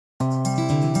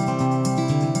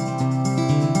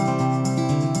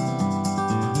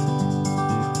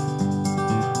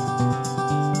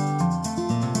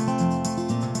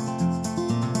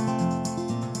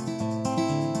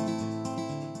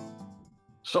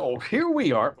So here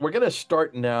we are. We're going to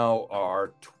start now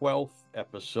our 12th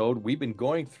episode. We've been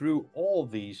going through all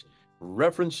these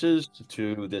references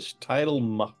to this title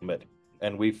Muhammad,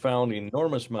 and we found an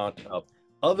enormous amount of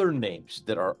other names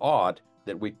that are odd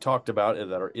that we talked about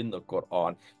and that are in the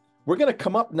Quran. We're going to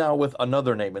come up now with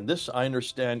another name, and this I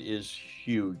understand is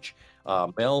huge.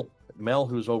 Mel,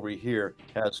 who's over here,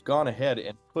 has gone ahead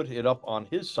and put it up on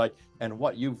his site. And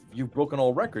what you've broken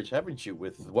all records, haven't you,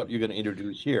 with what you're going to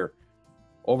introduce here?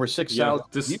 Over Yeah, 6,000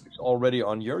 this views already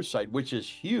on your site, which is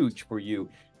huge for you.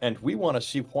 And we want to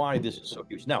see why this is so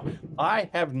huge. Now, I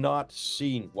have not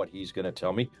seen what he's going to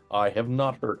tell me. I have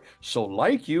not heard. So,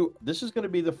 like you, this is going to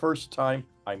be the first time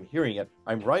I'm hearing it.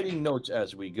 I'm writing notes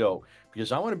as we go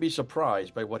because I want to be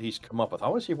surprised by what he's come up with. I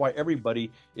want to see why everybody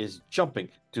is jumping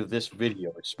to this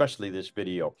video, especially this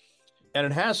video. And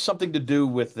it has something to do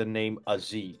with the name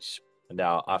Aziz.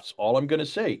 Now, that's all I'm going to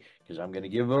say because I'm going to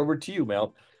give it over to you,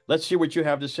 Mel. Let's see what you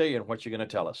have to say and what you're going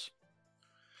to tell us.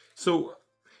 so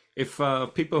if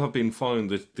people have been following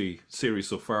the series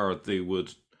so far, they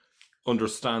would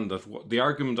understand that the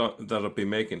argument that I've been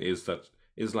making is that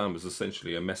Islam is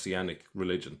essentially a messianic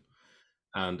religion,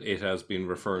 and it has been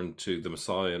referring to the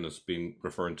Messiah and it's been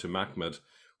referring to Muhammad.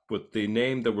 But the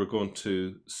name that we're going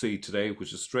to see today,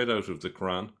 which is straight out of the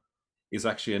Quran, is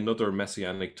actually another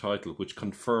messianic title, which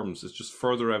confirms it's just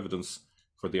further evidence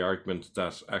for the argument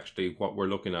that actually what we're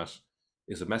looking at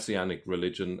is a messianic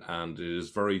religion and it is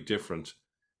very different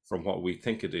from what we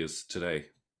think it is today.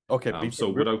 Okay, So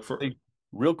without for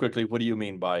real quickly, what do you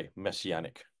mean by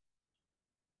messianic?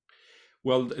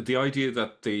 well, the idea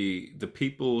that the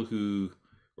people who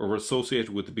were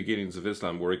associated with the beginnings of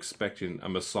Islam were expecting a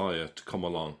Messiah to come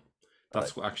along. All right.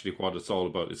 That's actually what it's all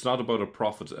about. It's not about a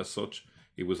prophet as such.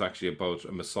 It was actually about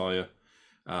a Messiah.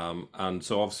 And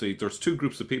so obviously there's two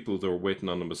groups of people that were waiting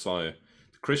on the Messiah.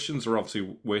 The Christians are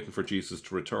obviously waiting for Jesus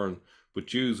to return, but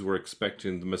Jews were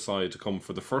expecting the Messiah to come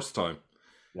for the first time.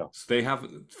 Yeah. So they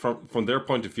haven't, from their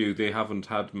point of view, they haven't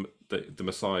had the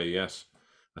Messiah yet.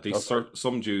 At least Okay.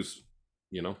 some Jews,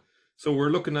 you know. So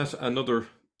we're looking at another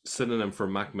synonym for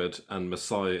Muhammad and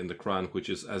Messiah in the Quran, which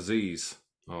is Aziz.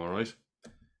 All right.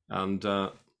 And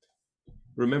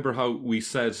remember how we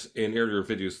said in earlier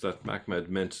videos that Muhammad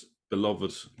meant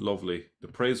beloved, lovely, the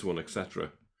praised one,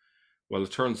 etc. Well,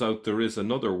 it turns out there is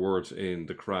another word in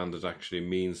the Quran that actually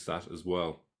means that as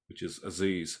well, which is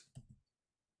Aziz.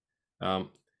 And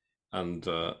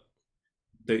the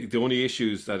only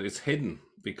issue is that it's hidden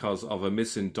because of a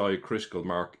missing diacritical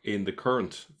mark in the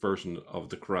current version of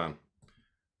the Quran.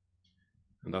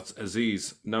 And that's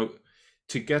Aziz. Now,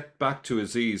 to get back to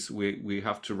Aziz, we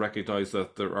have to recognize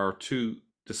that there are two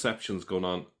deceptions going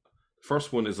on. The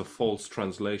first one is a false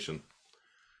translation.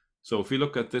 So if we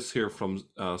look at this here from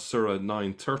Surah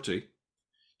 9:30,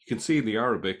 you can see in the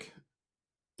Arabic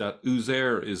that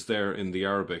Uzair is there in the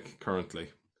Arabic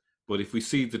currently. But if we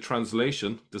see the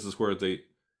translation, this is where the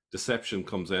deception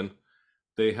comes in.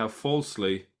 They have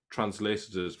falsely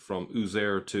translated it from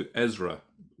Uzair to Ezra,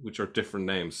 which are different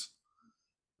names.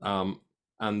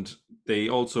 And they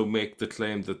also make the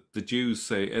claim that the Jews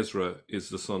say Ezra is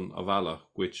the son of Allah,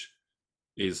 which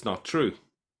is not true.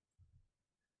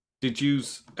 Did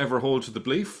Jews ever hold to the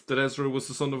belief that Ezra was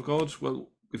the son of God?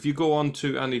 Well, if you go on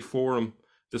to any forum,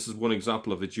 this is one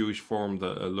example of a Jewish forum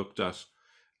that I looked at,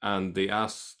 and they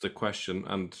asked the question,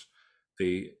 and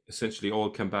they essentially all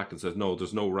came back and said, no,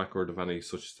 there's no record of any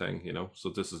such thing, so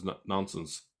this is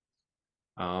nonsense.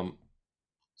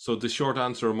 So the short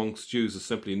answer amongst Jews is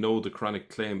simply no, the Quranic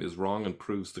claim is wrong and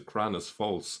proves the Quran is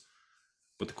false.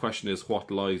 But the question is,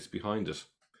 what lies behind it?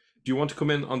 Do you want to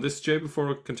come in on this, Jay, before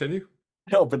I continue?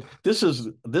 No, but this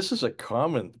is a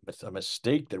common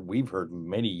mistake that we've heard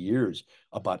many years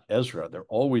about Ezra. They're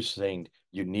always saying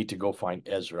you need to go find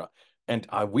Ezra, and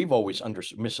we've always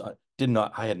did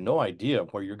not. I had no idea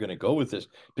where you're going to go with this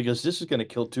because this is going to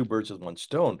kill two birds with one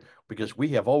stone. Because we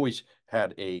have always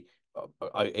had a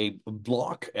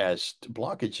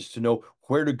blockage is to know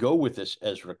where to go with this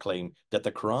Ezra claim that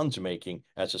the Quran's making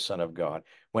as a son of God.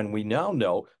 When we now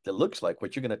know that looks like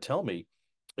what you're going to tell me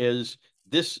is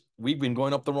this we've been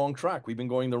going up the wrong track. We've been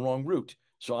going the wrong route.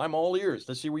 So I'm all ears.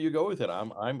 Let's see where you go with it. I'm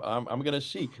going to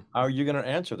see how you're going to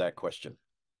answer that question.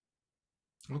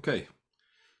 Okay.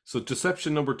 So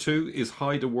deception number 2 is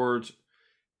hide a word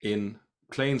in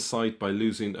plain sight by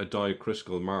losing a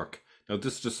diacritical mark. Now,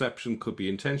 this deception could be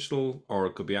intentional or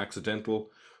it could be accidental.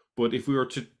 But if we were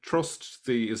to trust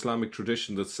the Islamic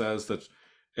tradition that says that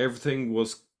everything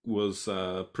was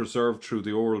preserved through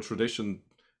the oral tradition,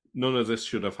 none of this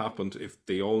should have happened if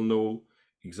they all know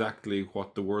exactly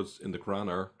what the words in the Quran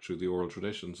are through the oral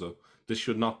tradition. So this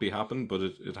should not be happened, but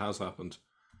it has happened.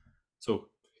 So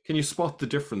Can you spot the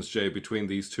difference, Jay, between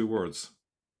these two words?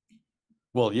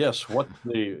 Well, yes,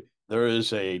 there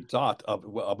is a dot of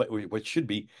which should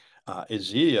be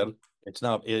Izir. It's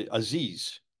now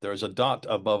Aziz. There's a dot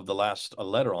above the last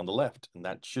letter on the left, and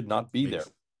that should not be there.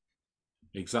 Ex-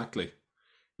 exactly.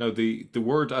 Now, the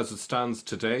word as it stands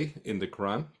today in the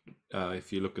Quran,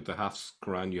 if you look at the Hafs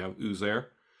Quran, you have Uzair,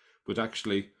 but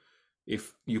actually,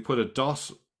 if you put a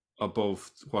dot above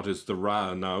what is the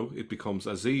Ra now, it becomes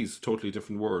Aziz, totally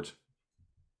different word.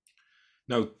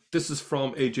 Now, this is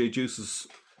from AJ Juice's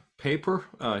paper,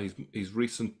 his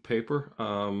recent paper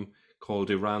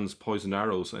called Iran's Poison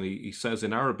Arrows. And he says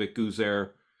in Arabic,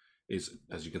 Uzair is,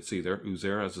 as you can see there,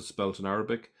 Uzair as it's spelt in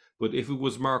Arabic. But if it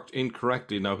was marked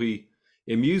incorrectly, now he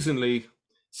amusingly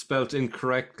spelt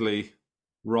incorrectly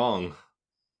wrong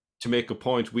to make a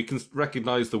point. We can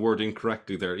recognize the word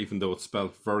incorrectly there, even though it's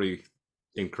spelled very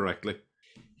incorrectly.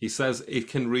 He says it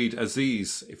can read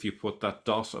Aziz if you put that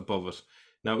dot above it.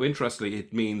 Now, interestingly,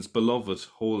 it means beloved,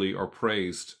 holy, or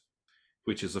praised,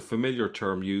 which is a familiar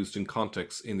term used in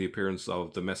context in the appearance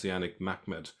of the messianic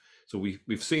Mahmed. So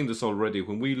we've seen this already.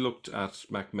 When we looked at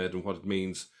Mahmed and what it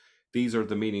means, these are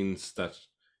the meanings that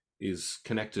is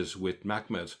connected with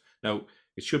Mahmed. Now,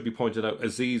 it should be pointed out,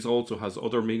 Aziz also has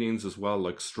other meanings as well,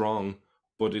 like strong,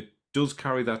 but it does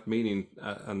carry that meaning,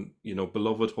 and,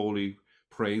 beloved, holy,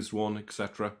 praised one,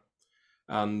 etc.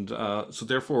 And so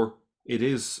therefore, it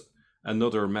is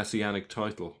another messianic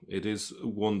title. It is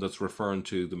one that's referring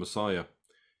to the Messiah.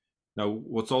 Now,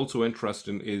 what's also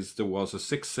interesting is there was a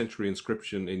 6th century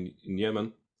inscription in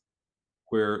Yemen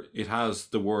where it has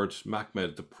the word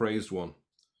Mahmed, the praised one.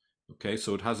 Okay,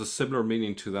 so it has a similar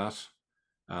meaning to that,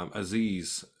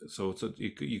 Aziz. So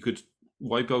you could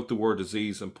wipe out the word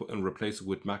Aziz and replace it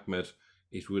with Mahmed.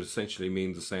 It would essentially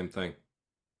mean the same thing.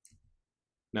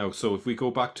 Now, so if we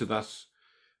go back to that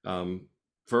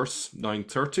verse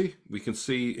 930, we can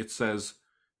see it says,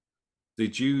 the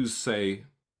Jews say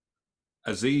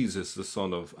Aziz is the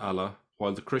son of Allah,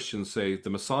 while the Christians say the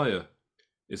Messiah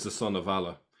is the son of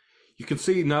Allah. You can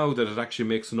see now that it actually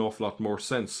makes an awful lot more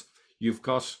sense. You've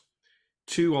got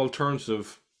two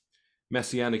alternative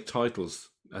messianic titles,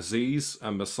 Aziz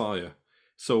and Messiah.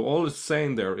 So all it's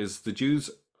saying there is the Jews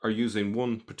are using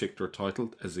one particular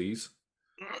title, Aziz,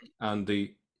 and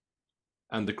the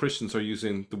Christians are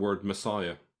using the word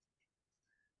Messiah.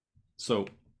 So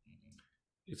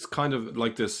it's kind of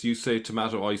like this. You say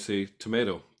tomato, I say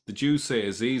tomato. The Jews say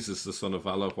Aziz is the son of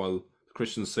Allah, while the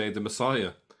Christians say the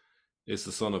Messiah is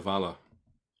the son of Allah.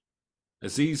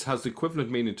 Aziz has the equivalent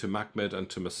meaning to Mahmed and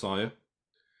to Messiah.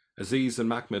 Aziz and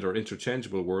Mahmed are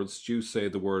interchangeable words. Jews say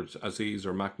the word Aziz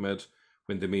or Mahmed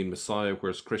when they mean Messiah,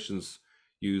 whereas Christians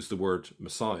use the word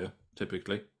Messiah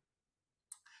typically.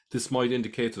 This might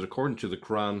indicate that according to the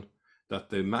Quran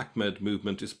that the Mahmed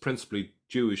movement is principally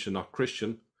Jewish and not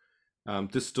Christian.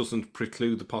 This doesn't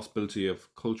preclude the possibility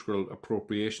of cultural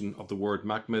appropriation of the word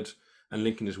Mahmed and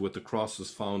linking it with the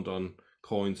crosses found on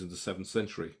coins in the 7th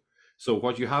century. So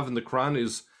what you have in the Quran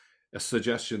is a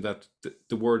suggestion that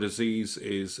the word Aziz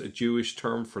is a Jewish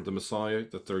term for the Messiah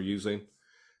that they're using.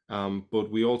 But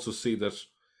we also see that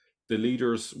the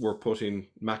leaders were putting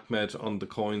Mahmed on the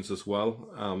coins as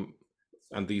well.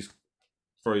 And these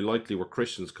very likely were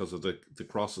Christians because of the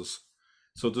crosses.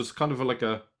 So there's kind of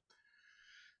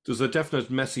there's a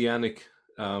definite messianic,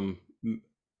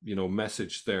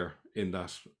 message there in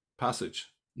that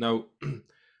passage. Now,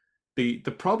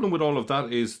 the problem with all of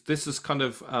that is this is kind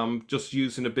of just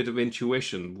using a bit of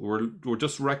intuition. We're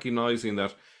just recognizing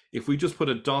that if we just put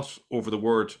a dot over the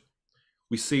word,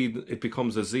 we see it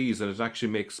becomes Aziz, and it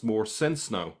actually makes more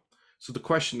sense now. So the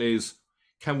question is,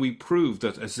 can we prove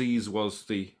that Aziz was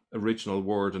the original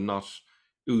word and not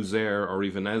Uzair or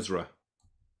even Ezra?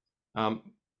 Now,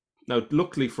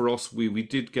 luckily for us, we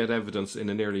did get evidence in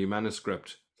an early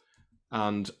manuscript,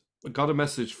 and I got a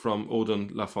message from Odin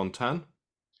Lafontaine.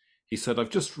 He said, I've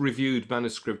just reviewed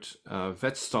manuscript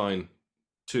Wettstein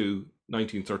to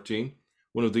 1913,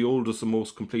 one of the oldest and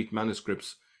most complete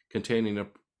manuscripts containing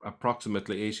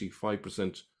approximately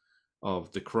 85%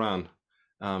 of the Quran.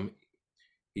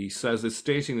 He says its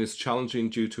dating is challenging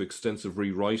due to extensive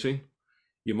rewriting.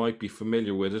 You might be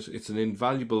familiar with it. It's an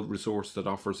invaluable resource that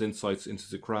offers insights into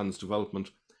the Quran's development.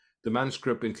 The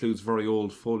manuscript includes very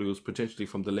old folios, potentially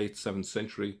from the late 7th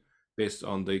century, based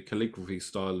on the calligraphy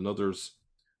style, and others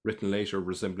written later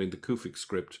resembling the Kufic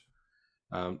script.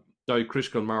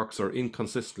 Diacritical marks are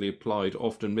inconsistently applied,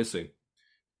 often missing,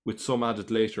 with some added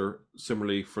later,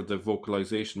 similarly for the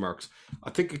vocalization marks. I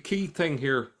think a key thing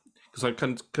here, because I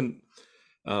can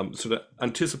sort of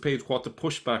anticipate what the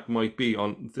pushback might be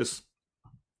on this.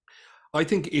 I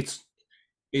think it's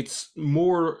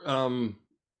more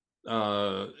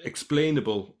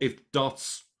explainable if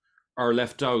dots are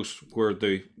left out where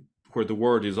the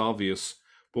word is obvious.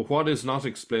 But what is not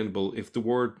explainable if the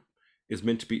word is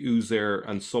meant to be user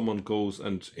and someone goes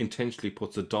and intentionally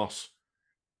puts a dot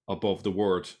above the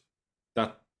word?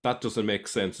 That doesn't make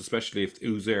sense, especially if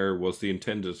user was the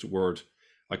intended word.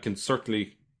 I can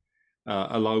certainly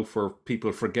allow for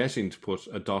people forgetting to put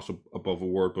a dot above a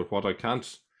word, but what I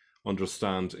can't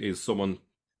understand is someone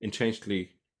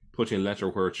intentionally putting a letter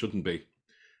where it shouldn't be.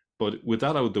 But with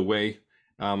that out of the way,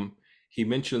 he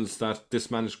mentions that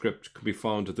this manuscript can be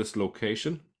found at this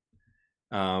location.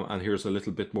 And here's a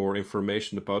little bit more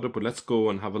information about it. But let's go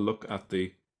and have a look at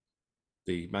the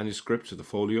manuscript, the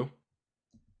folio.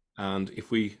 And if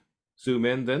we zoom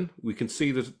in, then we can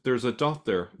see that there's a dot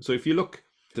there. So if you look,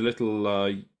 the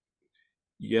little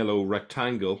yellow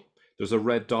rectangle, there's a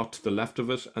red dot to the left of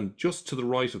it. And just to the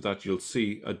right of that, you'll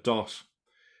see a dot.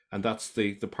 And that's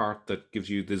the part that gives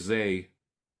you the Z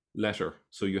letter.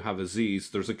 So you have a Z's.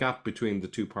 There's a gap between the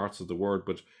two parts of the word,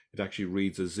 but it actually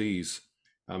reads as Z's.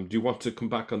 Do you want to come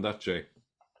back on that, Jay?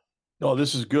 No,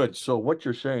 this is good. So what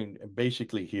you're saying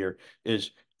basically here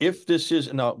is if this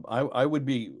is now, I would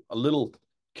be a little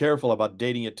careful about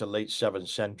dating it to late seventh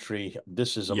century.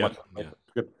 This is a Yeah, much yeah.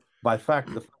 script. The fact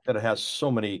that it has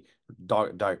so many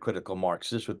diacritical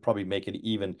marks, this would probably make it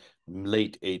even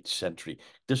late eighth century.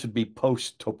 This would be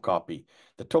post Topkapi.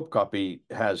 The Topkapi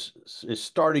is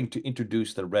starting to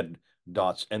introduce the red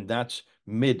dots, and that's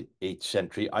mid eighth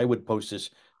century. I would post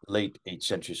this late eighth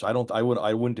century. So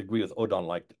I wouldn't agree with Odon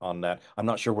like on that. I'm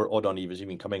not sure where Odon is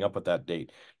even coming up with that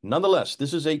date. Nonetheless,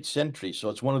 this is eighth century, so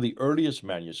it's one of the earliest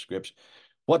manuscripts.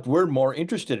 What we're more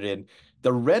interested in,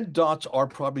 the red dots are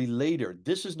probably later.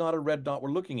 This is not a red dot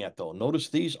we're looking at, though. Notice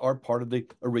these are part of the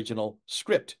original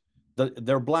script.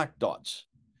 They're black dots.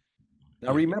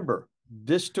 Now Yeah. remember,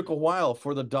 this took a while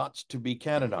for the dots to be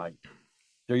canonized.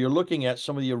 So you're looking at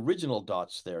some of the original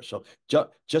dots there. So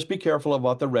just be careful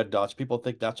about the red dots. People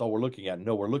think that's all we're looking at.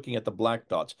 No, we're looking at the black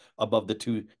dots above the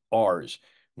two R's.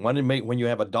 When you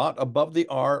have a dot above the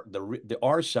R, the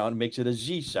R sound makes it a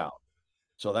Z sound.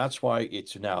 So that's why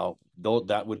it's now, though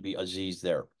that would be a Z's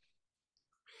there.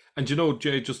 And you know,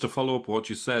 Jay, just to follow up what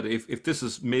you said, if this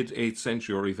is mid 8th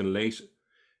century or even late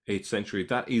 8th century,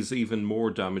 that is even more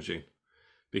damaging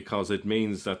because it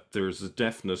means that there's a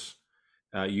definite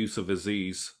use of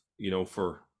Aziz,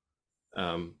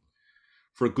 um,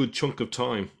 for a good chunk of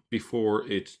time before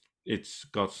it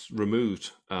got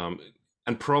removed,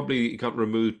 and probably it got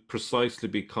removed precisely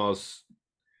because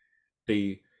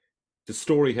the the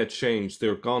story had changed.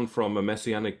 They're gone from a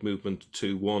messianic movement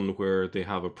to one where they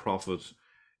have a prophet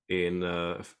in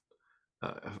a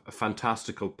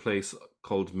fantastical place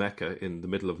called Mecca in the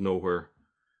middle of nowhere,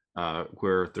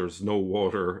 where there's no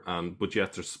water, and but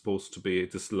yet there's supposed to be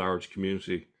this large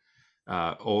community,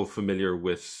 all familiar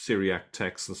with Syriac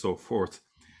texts and so forth.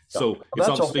 Yeah. So Well, it's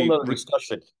that's a whole obviously other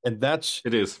discussion. And that's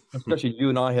it is. discussion you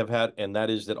and I have had, and that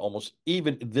is that almost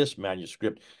even this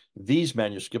manuscript, these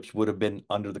manuscripts would have been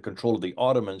under the control of the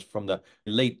Ottomans from the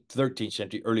late 13th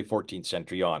century, early 14th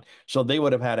century on. So they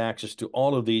would have had access to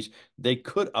all of these. They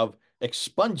could have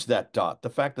expunged that dot. The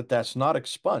fact that that's not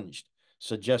expunged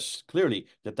suggests clearly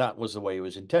that that was the way it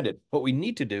was intended. What we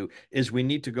need to do is we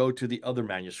need to go to the other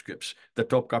manuscripts, the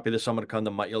Topkapi, the Samarkand,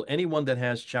 the Ma'il, anyone that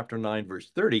has chapter 9,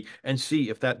 verse 30, and see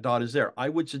if that dot is there. I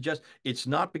would suggest it's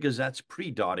not because that's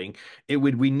pre-dotting.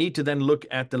 We need to then look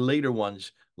at the later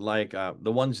ones, like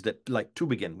the ones that like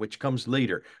Tübingen, which comes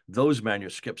later, those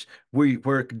manuscripts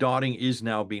where dotting is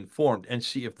now being formed, and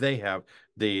see if they have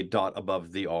the dot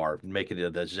above the R, making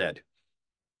it a Z.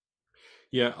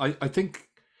 Yeah, I think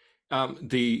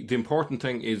the important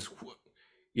thing is,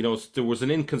 there was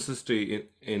an inconsistency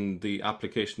in the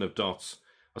application of dots.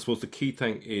 I suppose the key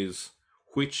thing is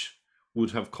which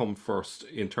would have come first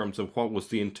in terms of what was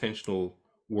the intentional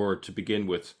word to begin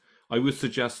with. I would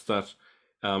suggest that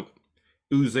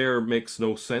user makes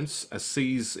no sense. A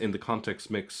sees in the context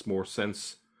makes more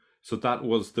sense. So that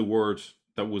was the word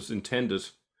that was intended.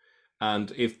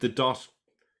 And if the dot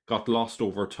got lost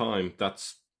over time,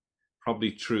 that's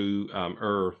probably through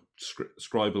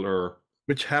scribal error,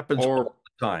 Which happens or all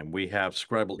the time. We have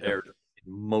scribal yeah, errors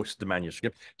in most of the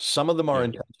manuscript. Some of them are yeah,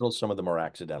 intentional, some of them are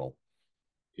accidental.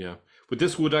 yeah. But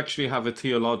this would actually have a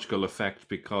theological effect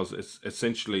because it's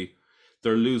essentially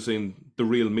they're losing the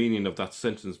real meaning of that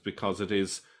sentence because it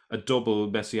is a double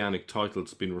messianic title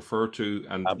it's been referred to,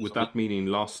 and with Absolutely. that meaning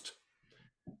lost,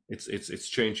 it's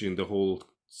changing the whole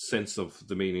sense of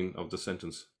the meaning of the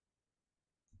sentence.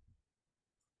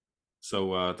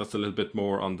 So that's a little bit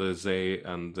more on the ze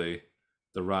and the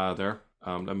ra there.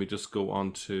 Let me just go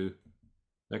on to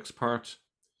next part.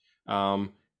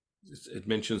 Um, It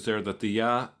mentions there that the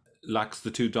ya lacks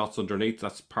the two dots underneath.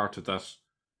 That's part of that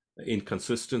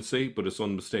inconsistency, but it's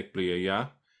unmistakably a ya,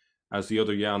 as the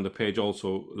other ya on the page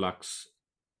also lacks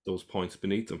those points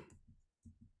beneath them.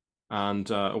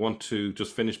 And I want to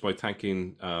just finish by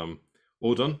thanking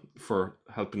Odin for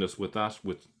helping us with that,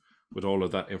 with all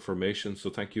of that information. So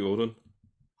thank you, Odin.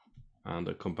 And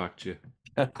I'll come back to you.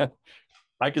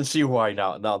 I can see why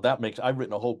now. Now that makes, I've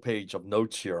written a whole page of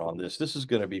notes here on this. This is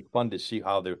going to be fun to see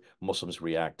how the Muslims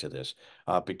react to this,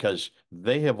 because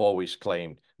they have always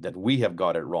claimed that we have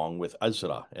got it wrong with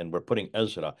Ezra, and we're putting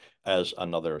Ezra as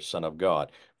another son of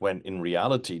God, when in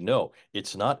reality, no,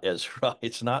 it's not Ezra,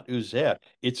 it's not Uzair,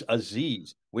 it's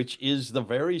Aziz, which is the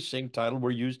very same title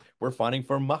we're finding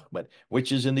for Muhammad,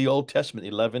 which is in the Old Testament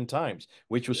 11 times,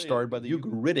 which was started by the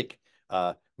Ugaritic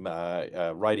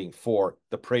writing for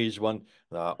the praised one,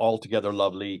 altogether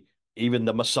lovely, even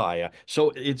the Messiah.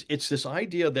 So it's this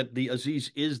idea that the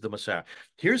Aziz is the Messiah.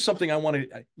 Here's something I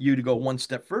wanted you to go one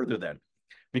step further then,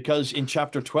 because in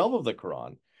chapter 12 of the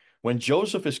Quran, when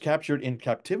Joseph is captured in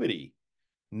captivity,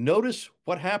 notice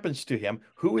what happens to him.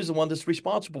 Who is the one that's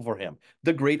responsible for him?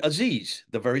 The great Aziz,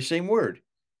 the very same word.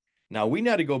 Now we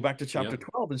need to go back to Yeah. chapter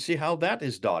 12 and see how that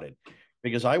is dotted,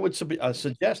 because I would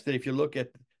suggest that if you look at,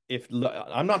 if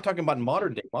I'm not talking about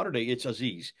modern day it's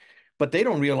Aziz, but they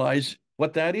don't realize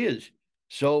what that is.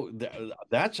 So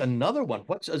that's another one.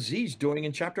 What's Aziz doing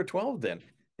in chapter 12 then?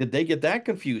 Did they get that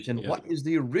confused? And Yeah. what is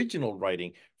the original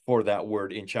writing for that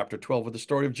word in chapter 12 of the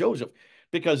story of Joseph?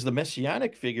 Because the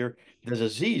messianic figure, there's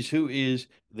Aziz, who is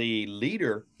the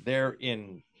leader there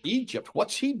in Egypt.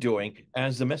 What's he doing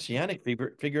as the messianic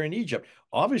figure in Egypt?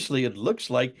 Obviously, it looks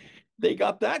like they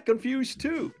got that confused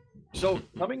too. So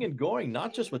coming and going,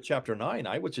 not just with chapter 9,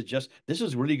 I would suggest this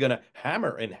is really going to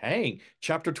hammer and hang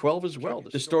chapter 12 as well,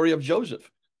 the story of Joseph.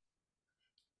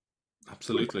 Good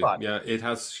Absolutely. thought. Yeah, it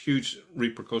has huge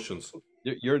repercussions.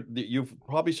 You've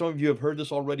probably, some of you have heard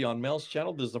this already on Mel's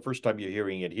channel. This is the first time you're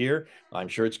hearing it here. I'm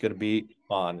sure it's going to be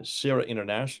on Sarah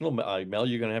International. Mel,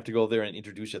 you're going to have to go there and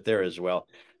introduce it there as well.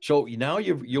 So now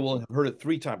you will have heard it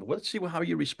 3 times. But let's see how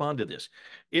you respond to this.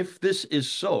 If this is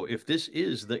so, if this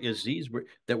is the Aziz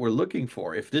that we're looking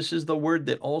for, if this is the word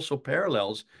that also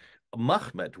parallels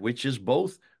Mahmed, which is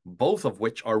both of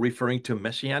which are referring to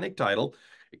messianic title.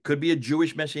 It could be a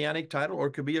Jewish messianic title, or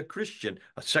it could be a Christian,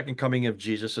 a second coming of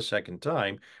Jesus a second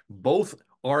time. Both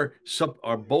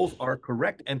both are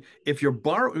correct. And if you're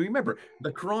borrowing, remember,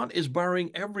 the Quran is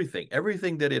borrowing everything.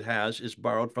 Everything that it has is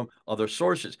borrowed from other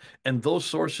sources. And those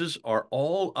sources are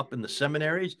all up in the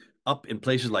seminaries, up in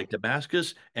places like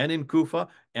Damascus and in Kufa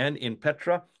and in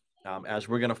Petra, as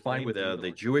we're going to find with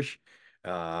the Jewish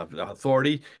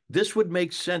authority. This would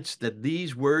make sense that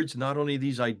these words, not only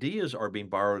these ideas are being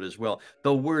borrowed as well,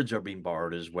 the words are being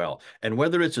borrowed as well. And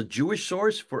whether it's a Jewish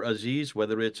source for Aziz,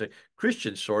 whether it's a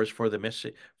Christian source for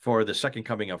the second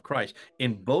coming of Christ,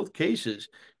 in both cases,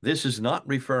 this is not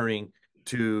referring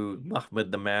to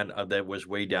Muhammad, the man that was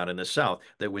way down in the south,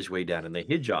 that was way down in the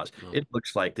Hijaz. No. It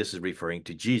looks like this is referring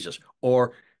to Jesus,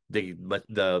 or the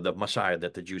Messiah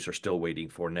that the Jews are still waiting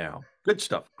for now. Good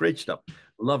stuff. Great stuff.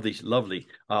 Lovely, lovely.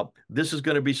 This is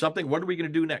going to be something. What are we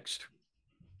going to do next?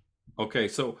 Okay,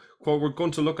 so what we're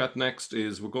going to look at next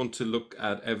is we're going to look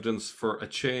at evidence for a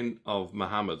chain of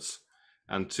Muhammads.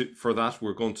 And for that,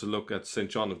 we're going to look at St.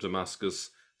 John of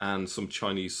Damascus and some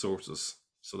Chinese sources.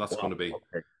 So that's going Wow. to be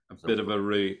Okay. a So bit of a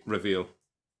reveal.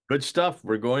 good stuff.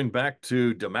 We're going back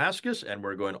to Damascus, and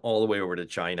we're going all the way over to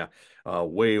China,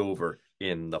 way over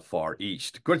in the Far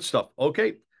East. Good stuff.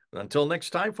 Okay. Until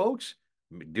next time, folks,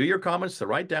 do your comments to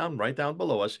write down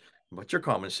below us. Put your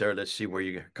comments there. Let's see where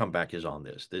your comeback is on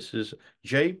this. This is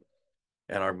Jay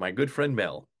and my good friend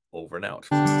Mel, over and out.